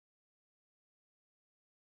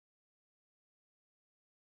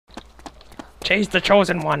Chase the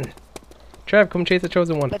chosen one. Trev, come chase the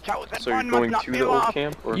chosen one. So you're going to the old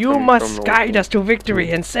camp? Or You must guide us to victory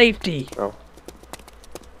and safety. Oh.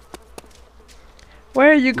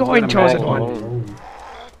 Where are you going, chosen one?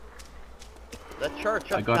 The church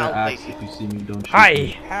I of gotta ask salvation. if you see me, don't shoot Hi. me.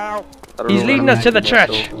 Help! He's leading us to the church.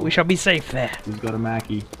 myself. We shall be safe there. Who's got a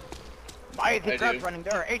Mackie? Why is the church running?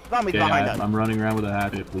 There are 8 zombies Okay, behind us. I'm running around with a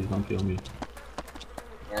hatchet. Please don't kill me.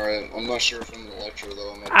 Alright, I'm not sure if I'm the lecturer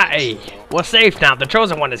though. Aye. We're safe now. The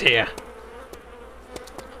chosen one is here.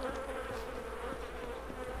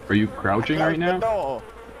 Are you crouching right now? No.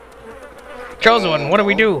 Chosen one, what do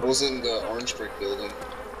we I do? was in the orange brick building.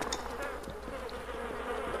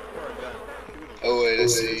 Oh wait, I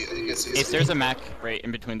see. I think I see. Ace, there's a Mac right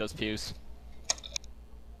in between those pews.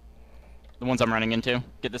 The ones I'm running into.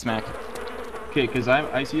 Get this Mac. Okay, because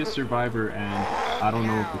I see a survivor and I don't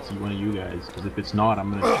know if it's one of you guys. Because if it's not, I'm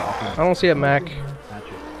gonna chop him. I don't see a Mac.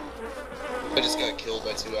 Hatchet. I just got killed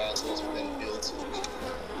by 2 assholes within fields.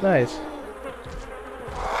 Nice.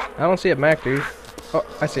 I don't see a Mac, dude. Oh,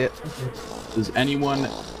 I see it. Does anyone,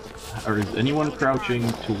 or is anyone crouching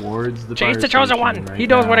towards the Chase fire the chosen station one. right He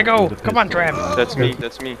knows where to now go. with a Come on, pistol? Trev. That's me,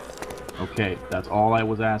 that's me. Okay, that's all I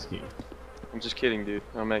was asking. I'm just kidding, dude.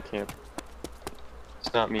 I'm at camp.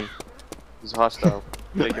 It's not me. He's hostile.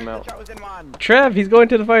 Take him out. Chosen one. Trev, he's going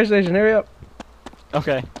to the fire station. Hurry up.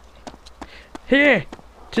 Okay. Here.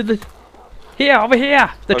 To the... Here, over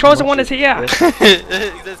here. The chosen one is here.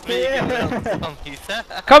 That's me. Zombies.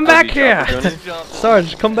 Come back you here. drop the gun?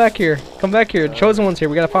 Sarge, come back here. Come back here. The chosen one's here.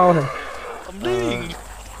 We gotta follow him. I'm bleeding.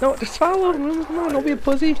 No, just follow him. Come on, don't be a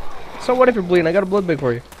pussy. So what if you're bleeding? I got a blood bag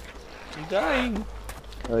for you. I'm dying.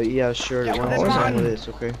 Yeah, sure. Yeah, One that's more fine. time with this,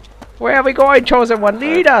 okay? Where are we going, chosen one?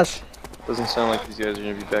 Lead us. Doesn't sound like these guys are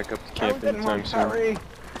gonna be back up to camp Chosen one, anytime soon. hurry.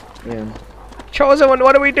 Yeah. Chosen one,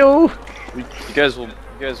 what do we do? You guys will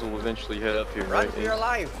eventually head up here, Run right? for your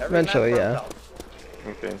life. Every Eventually, man for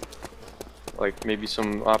yeah. himself. Okay. Like maybe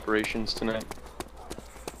some operations tonight.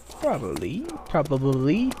 Probably.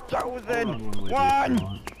 Chosen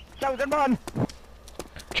one. Chosen one.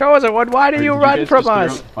 Chosen one, why do Or you did run guys from just clear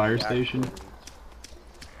us? out the fire station?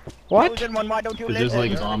 What? Chosen one, why don't you Because there's listen?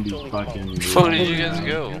 like zombies fucking. Where did you guys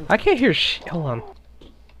go? I can't hear hold on.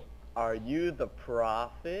 Are you the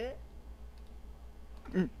prophet?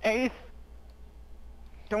 Ace.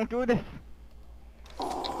 Don't do this.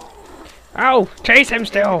 Oh, chase him You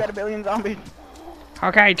still. got a billion zombies.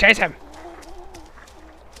 Okay, chase him.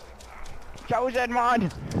 Chosen one.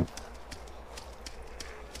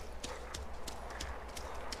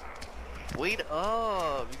 Wait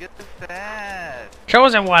up. You get the fast.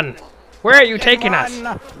 Chosen one, where are you taking us?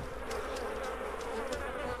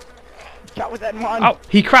 Chosen one. Oh,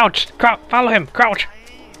 he crouched. Follow him. Crouch.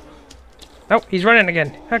 Oh, he's running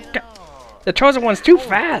again. The chosen one's too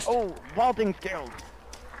fast. Oh, vaulting skills.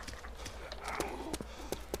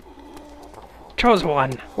 Chosen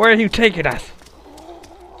one, where are you taking us?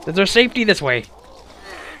 Is there safety this way?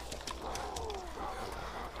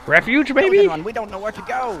 Refuge, maybe? Chosen one, we don't know where to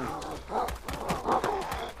go.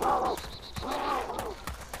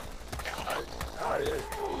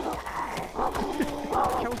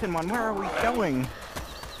 Chosen one, where are we going?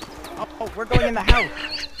 Oh, we're going in the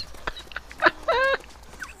house.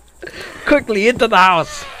 Quickly into the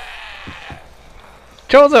house.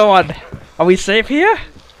 Chosen one, are we safe here?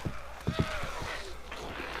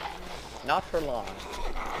 Not for long.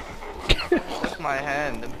 That's my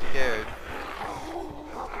hand. I'm scared.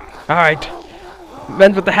 All right,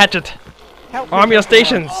 men with the hatchet, Help arm me, your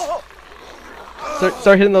Chosen one. stations.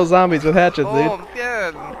 Start hitting those zombies with hatchets, Oh, dude. I'm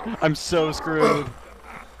scared. I'm so screwed.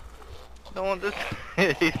 Don't want this.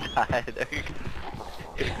 He died.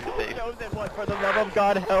 Chosen one, for the love of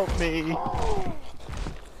God, help me.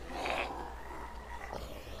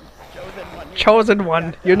 Chosen one. Chosen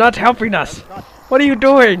one, you're not helping us. What are you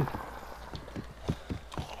doing?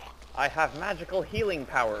 I have magical healing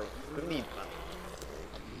power. Who needs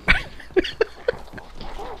them?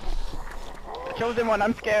 Chosen one,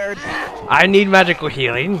 I'm scared. I need magical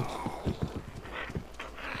healing.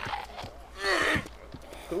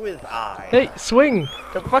 Who is I? Hey, swing!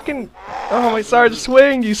 The fucking... Oh my Sarge,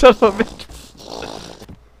 swing, you son of a bitch!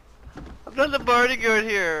 I'm not the bodyguard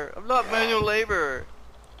here. I'm not manual labor.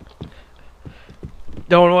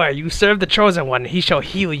 Don't worry, you serve the chosen one, he shall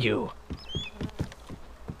heal you.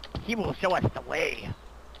 He will show us the way.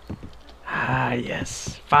 Ah,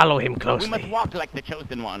 yes. Follow him We must closely. walk like the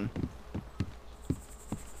chosen one.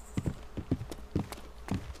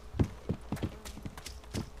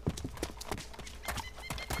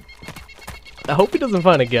 I hope he doesn't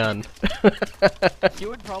find a gun. He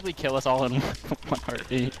would probably kill us all in one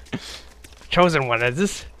heartbeat. Chosen One,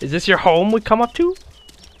 is this your home we come up to?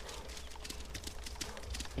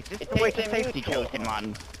 Is this the way to safety, Chosen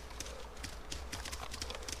One?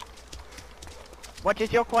 What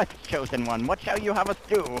is your quest, Chosen One? What shall you have us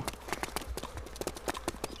do?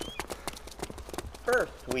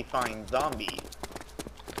 First, we find zombies.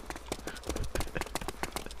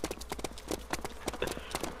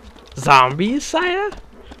 Zombies, sire?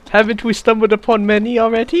 Haven't we stumbled upon many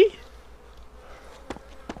already?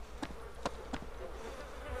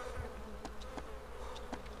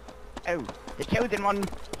 Oh, the Chosen One.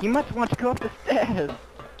 He must want to go up the stairs.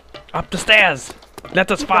 Up the stairs!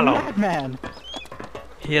 Let us follow! Madman!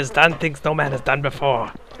 He has done things no man has done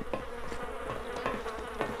before.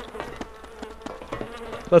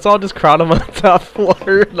 Let's all just crowd him on the top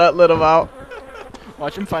floor, not let him out.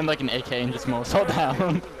 Watch him find like an AK and just mow us all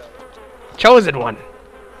down. Chosen One!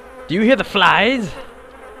 Do you hear the flies?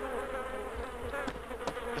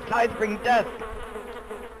 The flies bring death.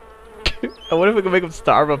 I wonder if we can make him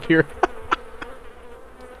starve up here.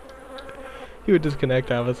 He would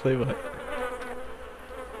disconnect, obviously, but...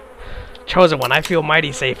 Chosen One, I feel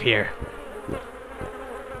mighty safe here.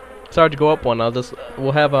 Sarge, go up one.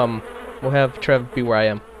 We'll have Trev be where I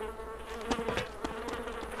am.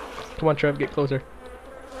 Come on, Trev, get closer.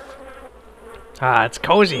 Ah, it's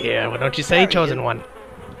cozy here. Why don't you say, Chosen One?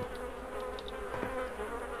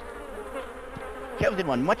 Chosen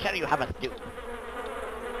One, what shall you have us do?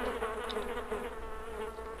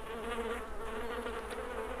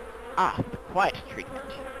 Ah, the quiet treatment.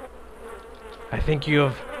 I think you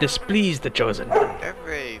have displeased the Chosen One.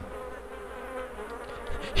 Every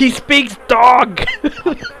He speaks dog!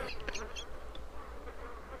 You're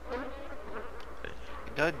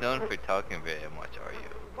not known for talking very much, are you?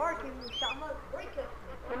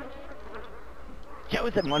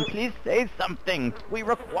 Chosen One, please say something. We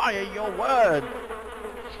require your words.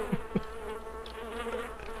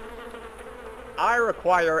 I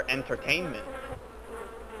require entertainment.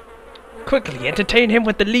 Quickly, entertain him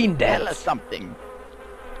with the lean Tell us dance. something.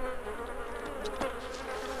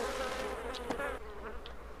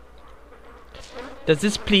 Does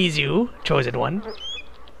this please you, Chosen One?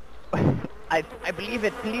 I believe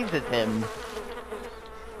it pleases him.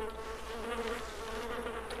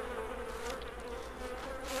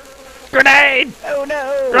 Grenade! Oh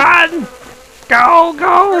no! Run! Go,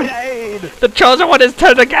 go! Grenade! The Chosen One is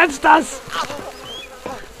turned against us!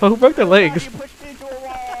 Oh, who broke their legs? You pushed me into a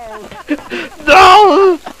wall!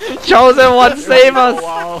 No! Chosen One, save us!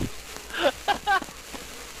 Wall.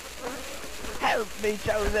 Help me,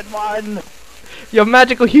 Chosen One! Your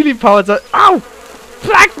magical healing powers are— Ow!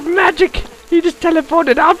 Black magic! He just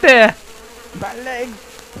teleported out there! My legs!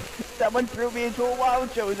 Someone threw me into a wall,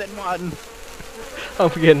 Chosen One! I'm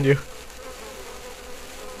forgetting you.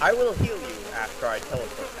 I will heal you after I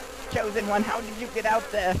teleport back. Chosen One, how did you get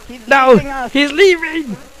out there? He's No! leaving us! He's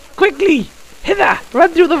leaving! Quickly! Hither! Run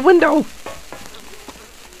through the window!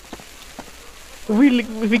 If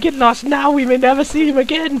we get lost now, we may never see him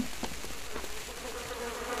again!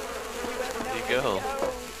 There you go.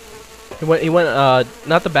 He went,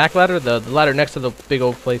 not the back ladder, the ladder next to the big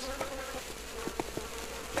old place.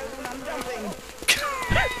 Chosen, I'm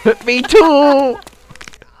jumping! Me too!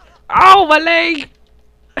 Ow, my leg!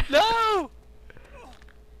 No!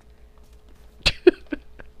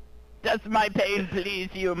 Does my pain please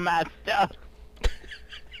you, Master?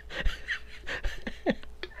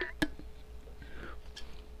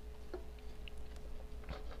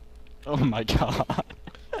 Oh my god.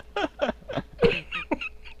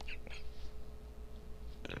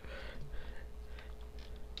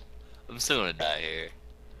 I'm still gonna die here.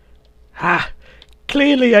 Ah,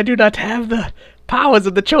 clearly I do not have the powers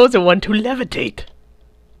of the Chosen One to levitate.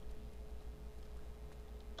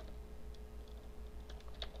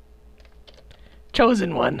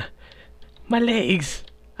 Chosen One, my legs,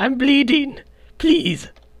 I'm bleeding. Please,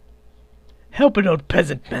 help an old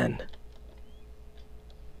peasant man.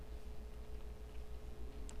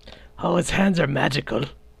 Oh, his hands are magical.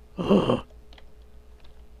 Oh.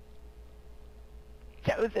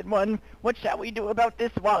 Chosen One, what shall we do about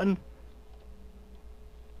this one?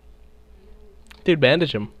 Dude,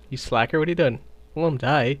 bandage him. You slacker, what are you doing? Let him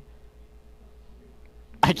die.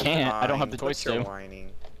 I can't. I don't have the Fine, choice quit your to.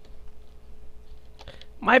 whining.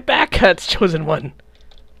 My back hurts, Chosen One.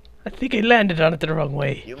 I think I landed on it the wrong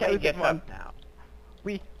way. You may Chosen get One. up now.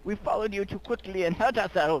 We followed you too quickly and hurt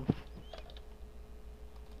ourselves.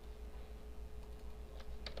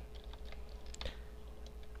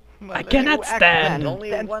 I cannot You act stand. man. Only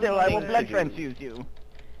Stand one still, I will thing blood to do. transfuse you.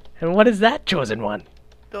 And what is that, Chosen One?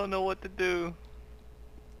 Don't know what to do.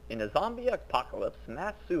 In a zombie apocalypse,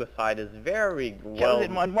 mass suicide is very well...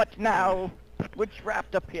 Chosen one, what now? Which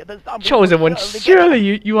wrapped up here? The zombie Chosen will one, surely get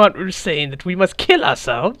surely you aren't saying that we must kill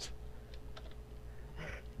ourselves?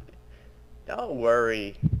 Don't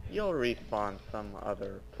worry. You'll respawn some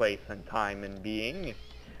other place and time and being.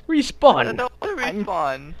 Respawn. Don't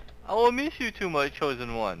respawn. I will miss you too much,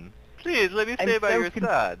 Chosen One. Please, let me stay by your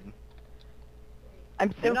side. I'm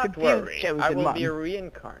Do so not confused, worry. Chosen I will one. be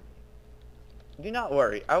reincarnated. Do not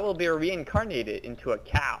worry. I will be reincarnated into a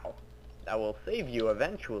cow that will save you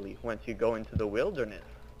eventually once you go into the wilderness.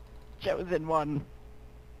 Chosen one.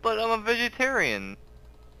 But I'm a vegetarian.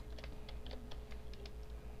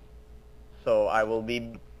 So I will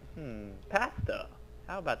be... pasta.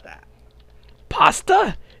 How about that?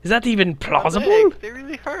 Pasta? Is that even My plausible? legs, they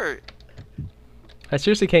really hurt. I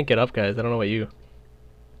seriously can't get up, guys. I don't know about you.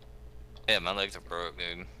 Yeah, my legs are broke,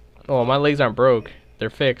 dude. Oh, my legs aren't broke. They're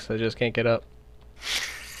fixed. I just can't get up.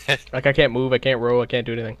 Like, I can't move, I can't row, I can't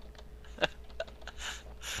do anything.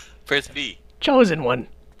 Press B. Chosen one.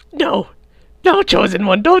 No. No, Chosen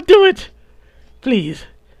one, don't do it. Please.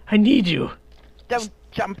 I need you. Don't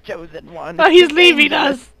jump, Chosen one. Oh, he's It's leaving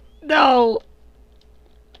dangerous. us. No.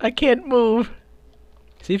 I can't move.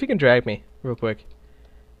 See if you can drag me real quick.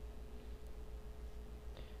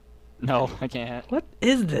 No, I can't. What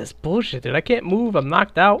is this bullshit, dude? I can't move. I'm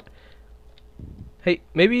knocked out. Hey,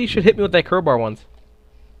 maybe you should hit me with that crowbar once.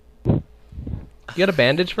 You got a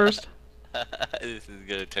bandage first? This is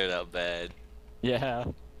gonna turn out bad. Yeah.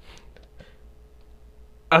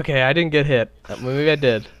 Okay, I didn't get hit. Maybe I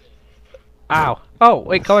did. Ow. Oh,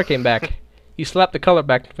 wait, color came back. You slapped the color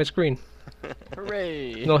back to my screen.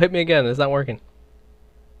 Hooray. No, hit me again. It's not working.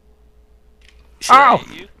 Should I Ow!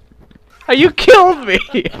 hit you? Oh, you killed me!